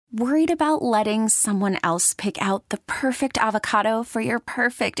Worried about letting someone else pick out the perfect avocado for your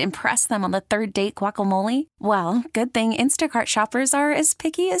perfect impress them on the third date guacamole? Well, good thing Instacart shoppers are as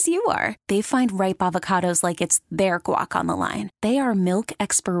picky as you are. They find ripe avocados like it's their guac on the line. They are milk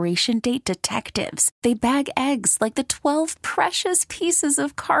expiration date detectives. They bag eggs like the 12 precious pieces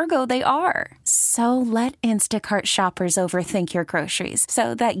of cargo they are. So let Instacart shoppers overthink your groceries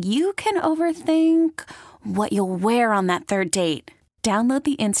so that you can overthink what you'll wear on that third date. Download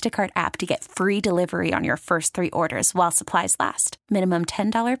the Instacart app to get free delivery on your first 3 orders while supplies last. Minimum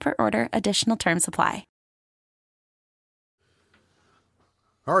 $10 per order. Additional terms apply.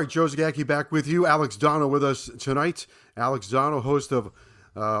 All right, Joe Z back with you. Alex Donno with us tonight. Alex Donno, host of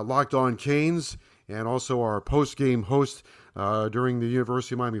Locked On Canes, and also our post-game host during the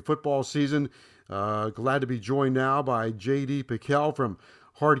University of Miami football season. Glad to be joined now by JD Pickell from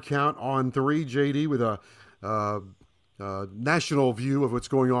Hard Count on 3. JD with a national view of what's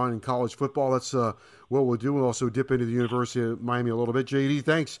going on in college football. That's what we'll do. We'll also dip into the University of Miami a little bit. JD,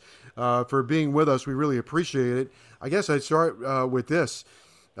 thanks for being with us. We really appreciate it. I guess I'd start with this.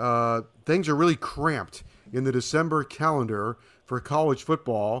 Things are really cramped in the December calendar for college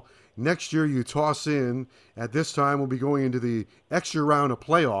football. Next year, you toss in, at this time, we'll be going into the extra round of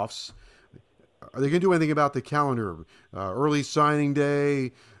playoffs. Are they going to do anything about the calendar? Early signing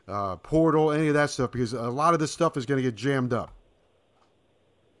day, portal, any of that stuff, because a lot of this stuff is going to get jammed up.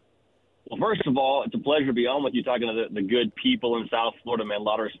 Well, first of all, it's a pleasure to be on with you, talking to the good people in South Florida, man. A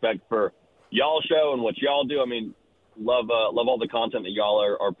lot of respect for y'all show and what y'all do. I mean, love all the content that y'all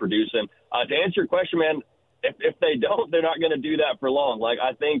are producing. To answer your question, man, if they don't, they're not going to do that for long. Like,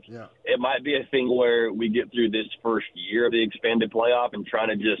 I think it might be a thing where we get through this first year of the expanded playoff and trying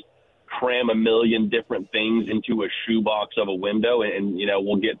to just cram a million different things into a shoebox of a window, and you know,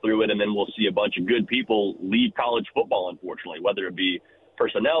 we'll get through it, and then we'll see a bunch of good people leave college football, unfortunately, whether it be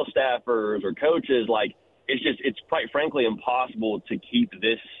personnel staffers or coaches. Like, it's quite frankly impossible to keep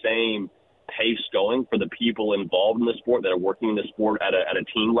this same pace going for the people involved in the sport that are working in the sport at a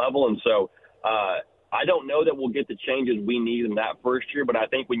team level. And so I don't know that we'll get the changes we need in that first year, but I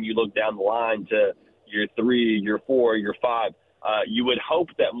think when you look down the line to year 3, year 4, year 5, you would hope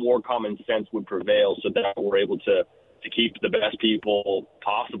that more common sense would prevail so that we're able to keep the best people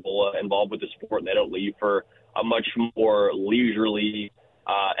possible involved with the sport, and they don't leave for a much more leisurely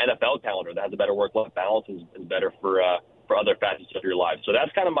NFL calendar that has a better work-life balance and is better for other facets of your life. So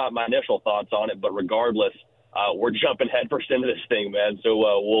that's kind of my initial thoughts on it. But regardless, we're jumping headfirst into this thing, man. So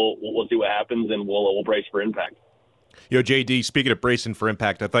we'll see what happens, and we'll brace for impact. You know, JD, speaking of bracing for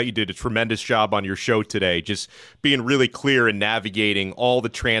impact, I thought you did a tremendous job on your show today, just being really clear and navigating all the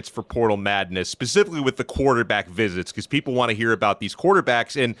transfer portal madness, specifically with the quarterback visits, because people want to hear about these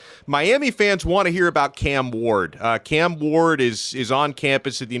quarterbacks, and Miami fans want to hear about Cam Ward. Cam Ward is on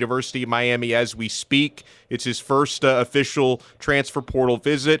campus at the University of Miami as we speak. It's his first official transfer portal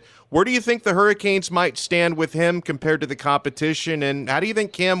visit. Where do you think the Hurricanes might stand with him compared to the competition, and how do you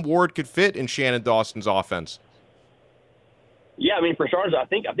think Cam Ward could fit in Shannon Dawson's offense? Yeah, I mean, for starters, I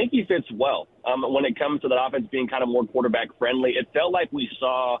think he fits well. When it comes to that offense being kind of more quarterback-friendly, it felt like we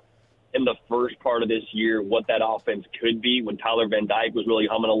saw in the first part of this year what that offense could be when Tyler Van Dyke was really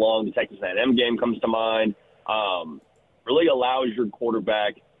humming along. The Texas A&M game comes to mind. Really allows your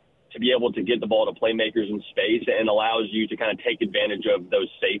quarterback to be able to get the ball to playmakers in space and allows you to kind of take advantage of those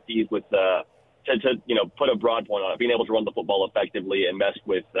safeties with to put a broad point on it, being able to run the football effectively and mess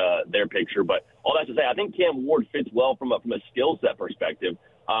with their picture. But all that to say, I think Cam Ward fits well from a skill set perspective.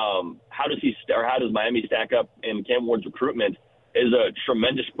 How does Miami stack up in Cam Ward's recruitment is a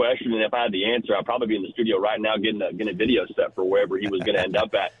tremendous question. And if I had the answer, I'd probably be in the studio right now getting a video set for wherever he was going to end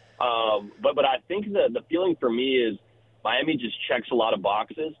up at. But I think the feeling for me is Miami just checks a lot of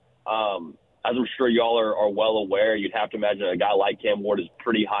boxes. As I'm sure y'all are well aware, you'd have to imagine a guy like Cam Ward is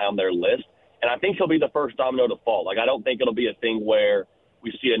pretty high on their list. And I think he'll be the first domino to fall. Like, I don't think it'll be a thing where we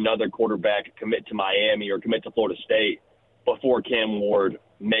see another quarterback commit to Miami or commit to Florida State before Cam Ward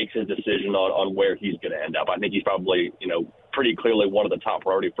makes his decision on where he's going to end up. I think he's probably, pretty clearly one of the top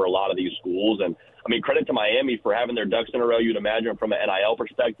priority for a lot of these schools. And, I mean, credit to Miami for having their ducks in a row, you'd imagine, from an NIL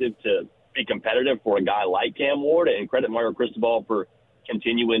perspective to be competitive for a guy like Cam Ward. And credit Mario Cristobal for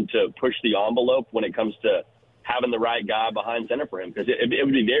continuing to push the envelope when it comes to having the right guy behind center for him, because it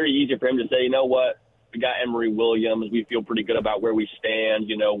would be very easy for him to say, you know what, we got Emory Williams, we feel pretty good about where we stand,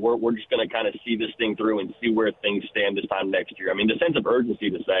 we're just going to kind of see this thing through and see where things stand this time next year. I mean, the sense of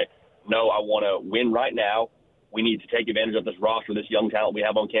urgency to say, no, I want to win right now, we need to take advantage of this roster, this young talent we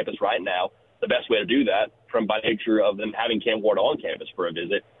have on campus right now. The best way to do that, by nature of them having Cam Ward on campus for a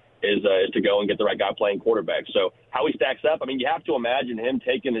visit, is to go and get the right guy playing quarterback. So how he stacks up, I mean, you have to imagine him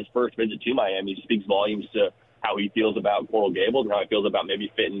taking his first visit to Miami speaks volumes to how he feels about Coral Gables and how he feels about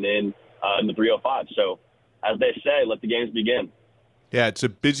maybe fitting in the 305. So as they say, let the games begin. Yeah, it's a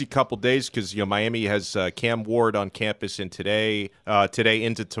busy couple days because Miami has Cam Ward on campus today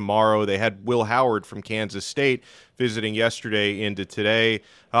into tomorrow. They had Will Howard from Kansas State visiting yesterday into today.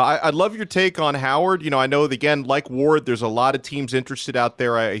 I'd love your take on Howard. I know again, like Ward, there's a lot of teams interested out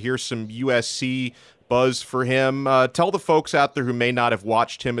there. I hear some USC buzz for him. Tell the folks out there who may not have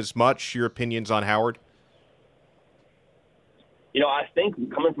watched him as much your opinions on Howard. I think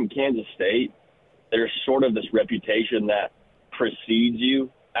coming from Kansas State, there's sort of this reputation that precedes you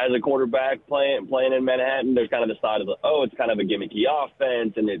as a quarterback playing in Manhattan. There's kind of the side of it's kind of a gimmicky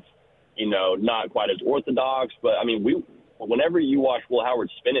offense and it's, not quite as orthodox. But I mean, whenever you watch Will Howard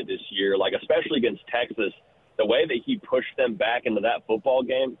spin it this year, like especially against Texas, the way that he pushed them back into that football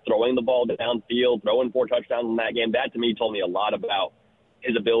game, throwing the ball downfield, throwing 4 touchdowns in that game, that to me told me a lot about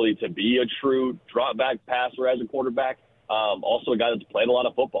his ability to be a true drop back passer as a quarterback. Also a guy that's played a lot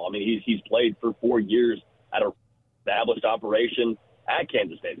of football. I mean, he's played for 4 years at a established operation at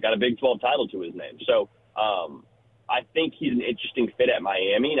Kansas State. He's got a Big 12 title to his name. So I think he's an interesting fit at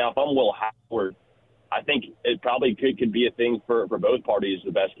Miami. Now, if I'm Will Howard, I think it probably could be a thing for both parties,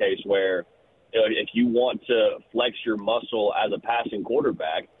 the best case, where if you want to flex your muscle as a passing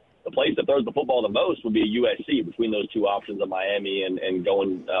quarterback, the place that throws the football the most would be USC between those two options of Miami and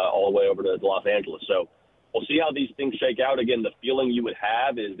going all the way over to Los Angeles. So we'll see how these things shake out. Again, the feeling you would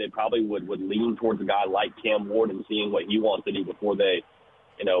have is they probably would lean towards a guy like Cam Ward and seeing what he wants to do before they,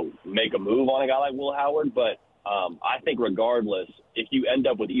 make a move on a guy like Will Howard. But I think regardless, if you end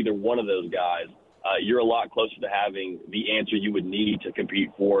up with either one of those guys, you're a lot closer to having the answer you would need to compete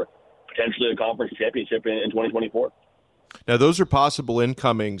for potentially a conference championship in 2024. Now, those are possible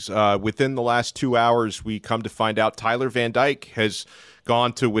incomings. Within the last 2 hours, we come to find out Tyler Van Dyke has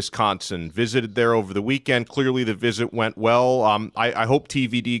gone to Wisconsin, visited there over the weekend. Clearly, the visit went well. I hope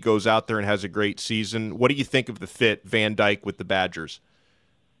TVD goes out there and has a great season. What do you think of the fit, Van Dyke, with the Badgers?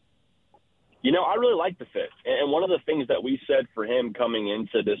 I really like the fit. And one of the things that we said for him coming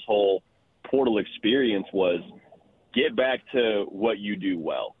into this whole portal experience was get back to what you do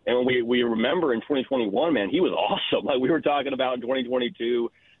well. And we remember in 2021, man, he was awesome. Like we were talking about in 2022,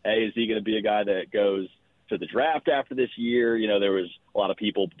 hey, is he going to be a guy that goes to the draft after this year? There was a lot of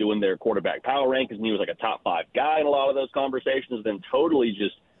people doing their quarterback power rankings, and he was like a top 5 guy in a lot of those conversations, then totally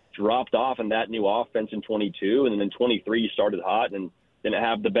just dropped off in that new offense in 22. And then in 23, he started hot and didn't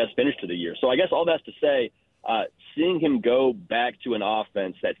have the best finish to the year. So I guess all that's to say, seeing him go back to an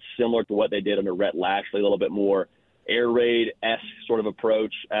offense that's similar to what they did under Rhett Lashley, a little bit more air raid-esque sort of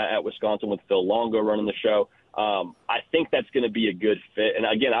approach at Wisconsin with Phil Longo running the show. I think that's going to be a good fit. And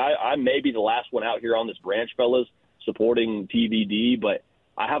again, I may be the last one out here on this branch, fellas, supporting TVD, but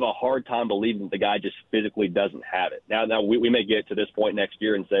I have a hard time believing that the guy just physically doesn't have it. Now we may get to this point next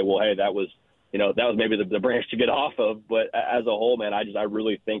year and say, well, hey, that was maybe the branch to get off of. But as a whole, man, I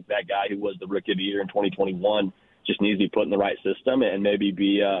really think that guy who was the Rookie of the Year in 2021 just needs to be put in the right system and maybe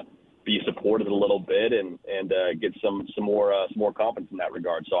be supported a little bit and get some more confidence in that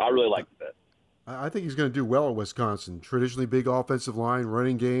regard. So I really like the fit. I think he's going to do well at Wisconsin. Traditionally big offensive line,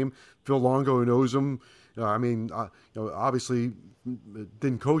 running game. Phil Longo knows him. Obviously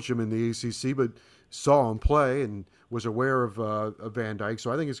didn't coach him in the ACC, but saw him play and was aware of Van Dyke.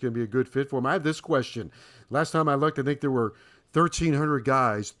 So I think it's going to be a good fit for him. I have this question. Last time I looked, I think there were 1,300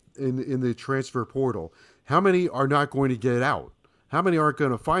 guys in the transfer portal. How many are not going to get out? How many aren't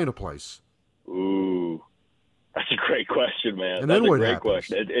going to find a place? Ooh, that's a great question, man. And that's then what a great happens?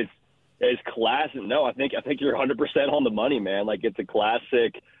 question. It's classic. No, I think you're 100% on the money, man. Like it's a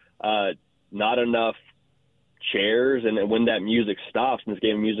classic. Not enough chairs, and when that music stops and this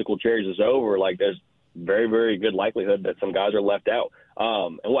game of musical chairs is over, like there's very, very good likelihood that some guys are left out.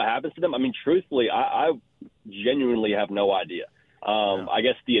 And what happens to them? I mean, truthfully, I genuinely have no idea. I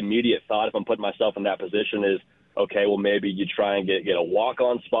guess the immediate thought, if I'm putting myself in that position, is okay, well, maybe you try and get a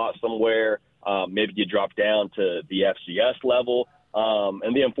walk-on spot somewhere. Maybe you drop down to the FCS level.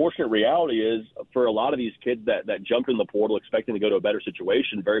 And the unfortunate reality is for a lot of these kids that jumped in the portal expecting to go to a better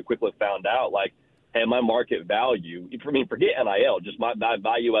situation very quickly found out, like, hey, my market value, forget NIL, just my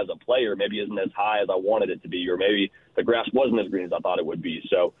value as a player maybe isn't as high as I wanted it to be, or maybe the grass wasn't as green as I thought it would be.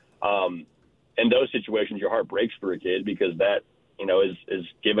 So in those situations, your heart breaks for a kid because that, is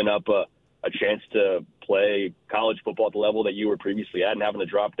giving up a chance to play college football at the level that you were previously at and having to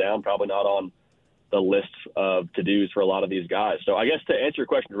drop down, probably not on the list of to-dos for a lot of these guys. So I guess to answer your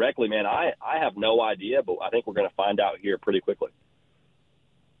question directly, man, I have no idea, but I think we're going to find out here pretty quickly.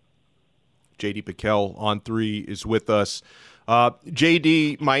 JD Pickell on 3 is with us.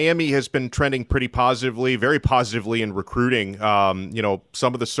 JD, Miami has been trending pretty positively, very positively in recruiting.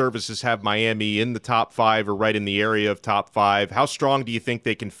 Some of the services have Miami in the top 5 or right in the area of top 5. How strong do you think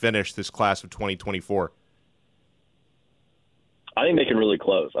they can finish this class of 2024? I think they can really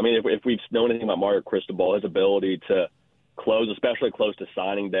close. I mean, if we've known anything about Mario Cristobal, his ability to close, especially close to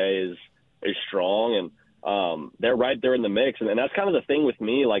signing day, is strong, and they're right there in the mix. And that's kind of the thing with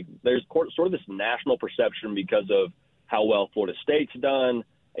me. Like, there's sort of this national perception because of how well Florida State's done,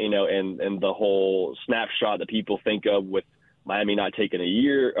 and the whole snapshot that people think of with Miami not taking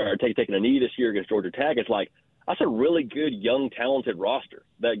a knee this year against Georgia Tech. It's like, that's a really good, young, talented roster.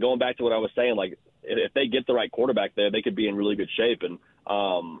 That, going back to what I was saying, like, if they get the right quarterback there, they could be in really good shape. And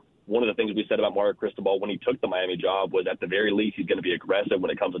one of the things we said about Mario Cristobal when he took the Miami job was, at the very least, he's going to be aggressive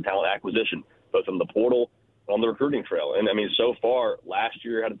when it comes to talent acquisition, both in the portal and on the recruiting trail. And, I mean, so far, last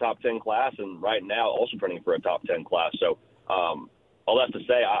year had a top 10 class, and right now also trending for a top 10 class. So all that to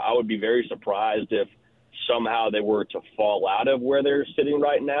say, I would be very surprised if somehow they were to fall out of where they're sitting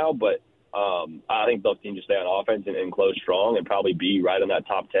right now. But I think they'll continue to stay on offense and close strong and probably be right in that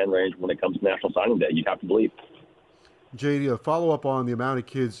top 10 range when it comes to National Signing Day. You'd have to believe. JD, a follow up on the amount of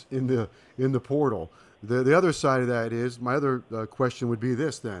kids in the portal. The other side of that is, my other question would be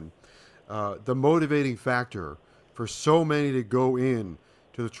this then: the motivating factor for so many to go in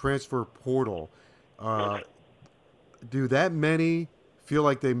to the transfer portal. Do that many feel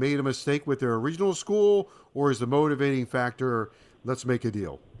like they made a mistake with their original school, or is the motivating factor, let's make a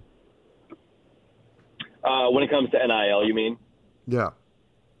deal? When it comes to NIL, you mean? Yeah.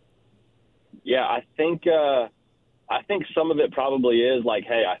 Yeah, I think some of it probably is like,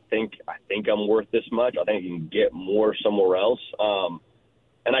 hey, I think I'm worth this much. I think I can get more somewhere else.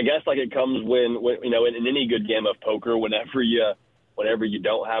 And I guess, like, it comes when in any good game of poker, whenever you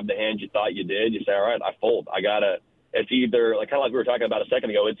don't have the hand you thought you did, you say, all right, I fold. It's either, like, kind of like we were talking about a second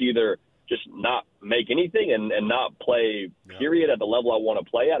ago, it's either just not make anything and not play, period, at the level I want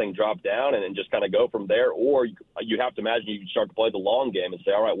to play at, and drop down and just kind of go from there. Or you have to imagine you start to play the long game and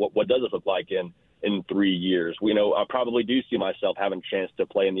say, all right, what does this look like in 3 years? I probably do see myself having a chance to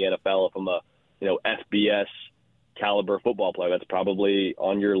play in the NFL if I'm a, FBS caliber football player. That's probably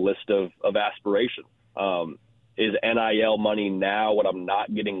on your list of aspiration. Is NIL money now, what I'm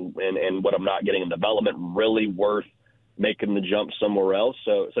not getting and what I'm not getting in development, really worth making the jump somewhere else?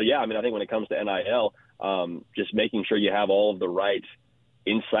 So yeah, I mean, I think when it comes to NIL, just making sure you have all of the right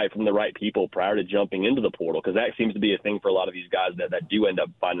insight from the right people prior to jumping into the portal, because that seems to be a thing for a lot of these guys that do end up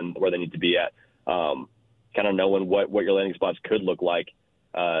finding where they need to be at. Kind of knowing what your landing spots could look like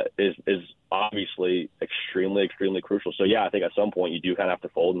is obviously extremely, extremely crucial. So yeah, I think at some point you do kind of have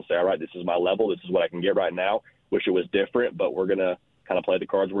to fold and say, all right, this is my level. This is what I can get right now. Wish it was different, but we're going to kind of play the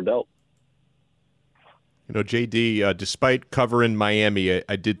cards we're dealt. JD, despite covering Miami,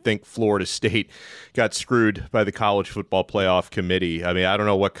 I did think Florida State got screwed by the College Football Playoff Committee. I mean, I don't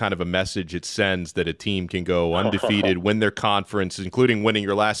know what kind of a message it sends that a team can go undefeated, win their conference, including winning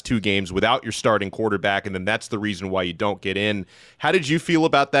your last 2 games without your starting quarterback, and then that's the reason why you don't get in. How did you feel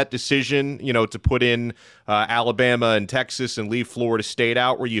about that decision, to put in Alabama and Texas and leave Florida State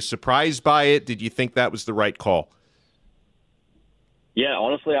out? Were you surprised by it? Did you think that was the right call? Yeah,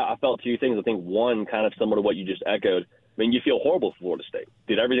 honestly, I felt 2 things. I think one, kind of similar to what you just echoed. I mean, you feel horrible for Florida State.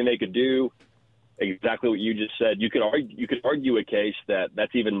 Did everything they could do, exactly what you just said. You could argue a case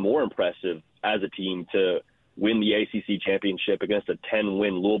that's even more impressive as a team to win the ACC championship against a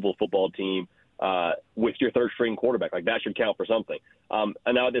 10-win Louisville football team with your third-string quarterback. Like, that should count for something. And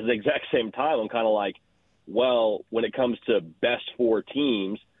now at the exact same time, I'm kind of like, well, when it comes to best 4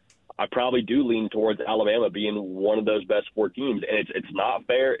 teams, I probably do lean towards Alabama being one of those best 4 teams. And it's not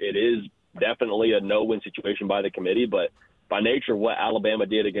fair. It is definitely a no-win situation by the committee. But by nature of what Alabama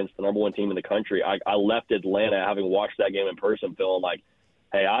did against the number 1 team in the country, I left Atlanta, having watched that game in person, feeling like,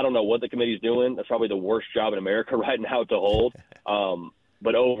 hey, I don't know what the committee's doing. That's probably the worst job in America right now to hold.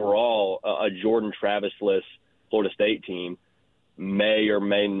 But overall, a Jordan Travis-less Florida State team may or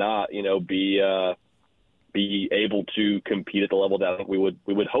may not, be able to compete at the level that I think we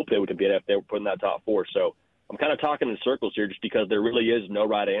would hope they would compete at if they were put in that top 4. So I'm kind of talking in circles here just because there really is no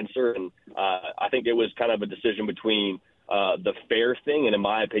right answer. And I think it was kind of a decision between the fair thing and, in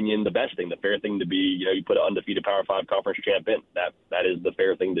my opinion, the best thing. The fair thing to be, you put an undefeated Power 5 conference champ in. That is the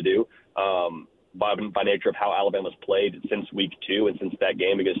fair thing to do. By nature of how Alabama's played since week 2 and since that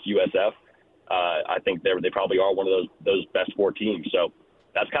game against USF, I think they probably are one of those best 4 teams. So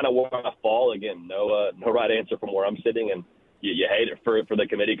that's kind of where I fall. Again, no right answer from where I'm sitting, and you hate it for the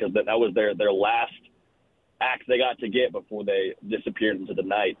committee because that was their last act they got to get before they disappeared into the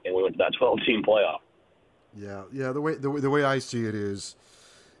night and we went to that 12-team playoff. Yeah. The way I see it is,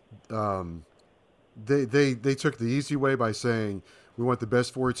 they took the easy way by saying we want the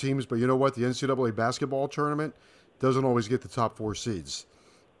best 4 teams, but you know what? The NCAA basketball tournament doesn't always get the top 4 seeds.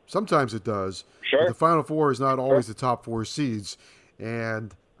 Sometimes it does. Sure. But the Final Four is not always the top 4 seeds,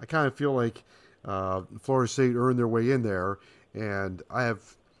 and I kind of feel like Florida State earned their way in there, and I have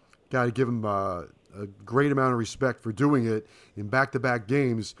got to give them a great amount of respect for doing it in back-to-back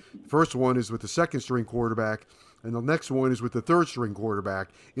games. First one is with the second-string quarterback, and the next one is with the third-string quarterback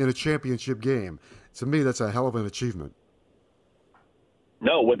in a championship game. To me, that's a hell of an achievement.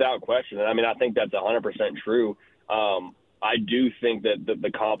 No, without question. And I mean, I think that's 100% true. I do think that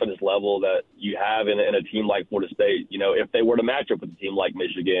the confidence level that you have in a team like Florida State, you know, if they were to match up with a team like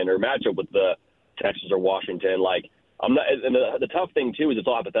Michigan or match up with the Texas or Washington, like I'm not. And the tough thing too is it's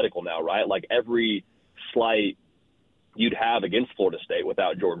all hypothetical now, right? Like every slight you'd have against Florida State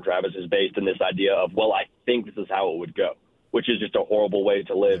without Jordan Travis is based in this idea of, well, I think this is how it would go, which is just a horrible way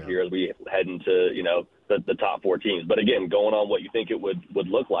to live here as we head into, you know, the top 4 teams. But again, going on what you think it would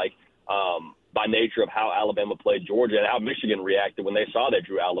look like, by nature of how Alabama played Georgia and how Michigan reacted when they saw they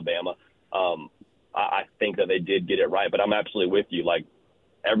drew Alabama, I think that they did get it right. But I'm absolutely with you. Like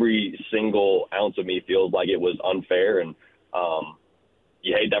every single ounce of me feels like it was unfair, and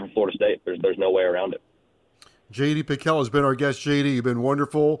you hate that for Florida State. There's no way around it. J.D. Pickell has been our guest. J.D., you've been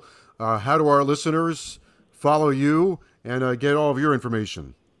wonderful. How do our listeners follow you and get all of your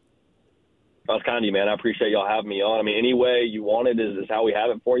information? That's kind of you, man. I appreciate y'all having me on. I mean, any way you want it is how we have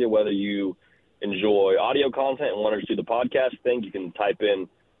it for you. Whether you enjoy audio content and want to do the podcast thing, you can type in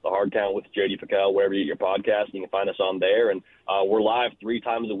The Hard Count with J.D. Pickell wherever you get your podcast. You can find us on there. And we're live 3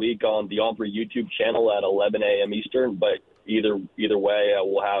 times a week on the On3 YouTube channel at 11 a.m. Eastern. But either way,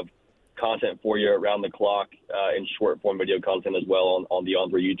 we'll have content for you around the clock in short form video content as well on the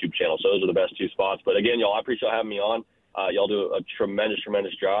On3 YouTube channel. So those are the best 2 spots. But again, y'all, I appreciate y'all having me on. Y'all do a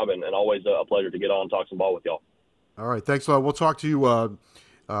tremendous job, and always a pleasure to get on and talk some ball with y'all. All right. Thanks a lot. We'll talk to you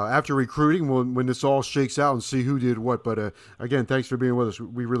after recruiting when this all shakes out and see who did what. But again, thanks for being with us.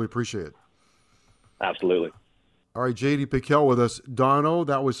 We really appreciate it. Absolutely. All right. J.D. Pickell with us. Donno,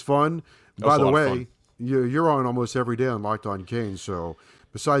 that was fun. By the way, you're on almost every day on Locked On Canes. So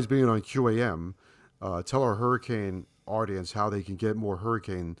besides being on QAM, tell our Hurricane audience how they can get more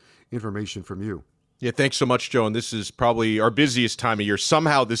Hurricane information from you. Yeah, thanks so much, Joe. And this is probably our busiest time of year.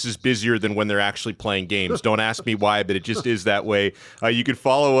 Somehow this is busier than when they're actually playing games. Don't ask me why, but it just is that way. You can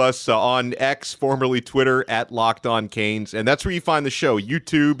follow us on X, formerly Twitter, at Locked On Canes. And that's where you find the show.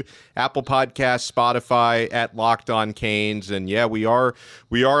 YouTube, Apple Podcasts, Spotify, at Locked On Canes. And yeah, we are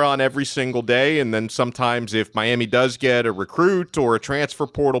on every single day. And then sometimes if Miami does get a recruit or a transfer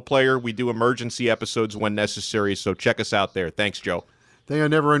portal player, we do emergency episodes when necessary. So check us out there. Thanks, Joe. Thing I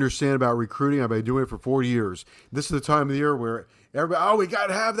never understand about recruiting, I've been doing it for 40 years. This is the time of the year where everybody, we got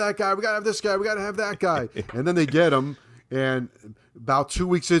to have that guy, we got to have this guy, we got to have that guy. And then they get him, and about 2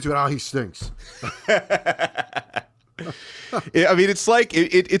 weeks into it, he stinks. I mean, it's like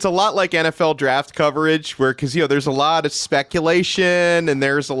it's a lot like NFL draft coverage, where because there's a lot of speculation and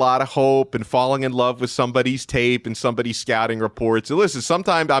there's a lot of hope and falling in love with somebody's tape and somebody's scouting reports. And listen,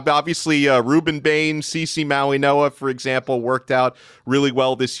 sometimes obviously Ruben Bain, CeCe Maui Noah, for example, worked out really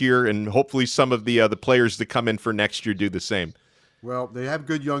well this year, and hopefully some of the players that come in for next year do the same. Well, they have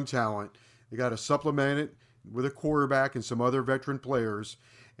good young talent. They got to supplement it with a quarterback and some other veteran players.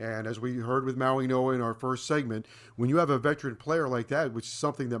 And as we heard with Maui Noah in our first segment, when you have a veteran player like that, which is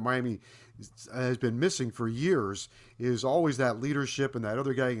something that Miami has been missing for years, is always that leadership and that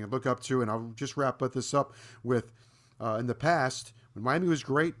other guy you can look up to. And I'll just wrap this up with, in the past, when Miami was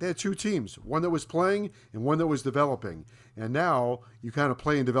great, they had 2 teams, one that was playing and one that was developing. And now you kind of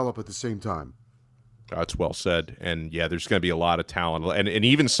play and develop at the same time. That's well said. And yeah, there's going to be a lot of talent. And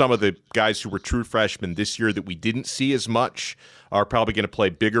even some of the guys who were true freshmen this year that we didn't see as much are probably going to play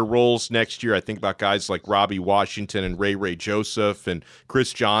bigger roles next year. I think about guys like Robbie Washington and Ray Joseph and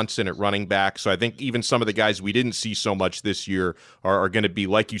Chris Johnson at running back. So I think even some of the guys we didn't see so much this year are going to be,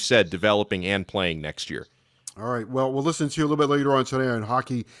 like you said, developing and playing next year. All right. Well, we'll listen to you a little bit later on tonight on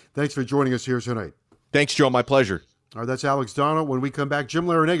hockey. Thanks for joining us here tonight. Thanks, Joe. My pleasure. All right, that's Alex Donno. When we come back, Jim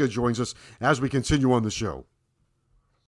Larinaga joins us as we continue on the show.